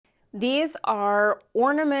These are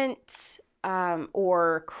ornament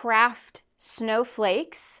or craft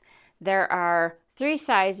snowflakes. There are 3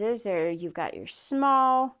 sizes. There you've got your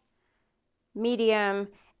small, medium,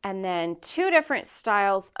 and then 2 different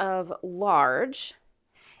styles of large.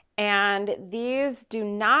 And these do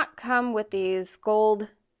not come with these gold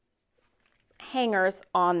hangers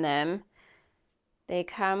on them. They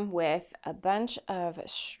come with a bunch of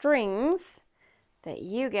strings that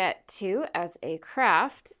you get to, as a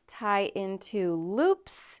craft, tie into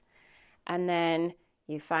loops, and then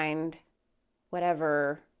you find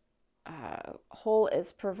whatever hole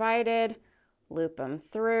is provided, loop them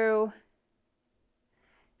through,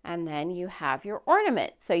 and then you have your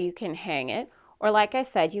ornament. So you can hang it, or like I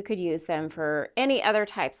said, you could use them for any other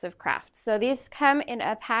types of crafts. So these come in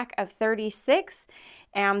a pack of 36,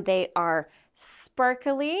 and they are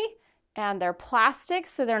sparkly, and they're plastic,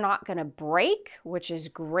 so they're not going to break, which is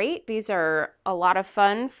great. These are a lot of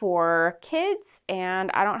fun for kids,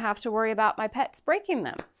 and I don't have to worry about my pets breaking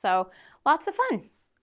them. So lots of fun.